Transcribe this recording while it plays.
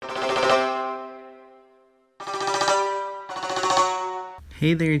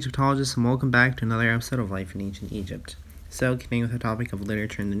Hey there, Egyptologists, and welcome back to another episode of Life in Ancient Egypt. So, continuing with the topic of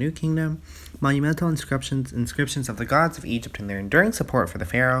literature in the New Kingdom, monumental inscriptions of the gods of Egypt and their enduring support for the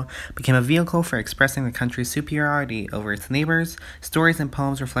pharaoh became a vehicle for expressing the country's superiority over its neighbors. Stories and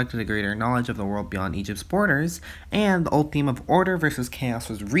poems reflected a greater knowledge of the world beyond Egypt's borders, and the old theme of order versus chaos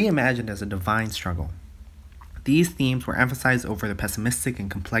was reimagined as a divine struggle. These themes were emphasized over the pessimistic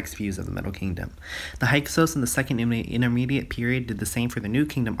and complex views of the Middle Kingdom. The Hyksos in the Second Intermediate Period did the same for the New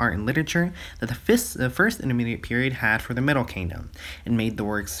Kingdom art and literature that the First Intermediate Period had for the Middle Kingdom, and made the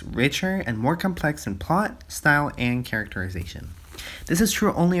works richer and more complex in plot, style, and characterization. This is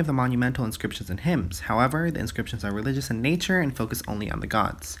true only of the monumental inscriptions and hymns. However, the inscriptions are religious in nature and focus only on the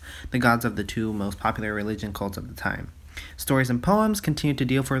gods of the two most popular religion cults of the time. Stories and poems continue to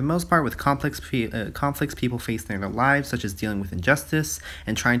deal for the most part with conflicts people face in their lives, such as dealing with injustice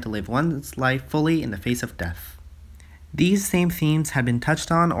and trying to live one's life fully in the face of death. These same themes had been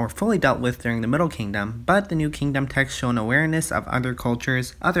touched on or fully dealt with during the Middle Kingdom, but the New Kingdom texts show an awareness of other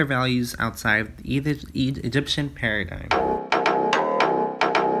cultures, other values outside the Egyptian paradigm.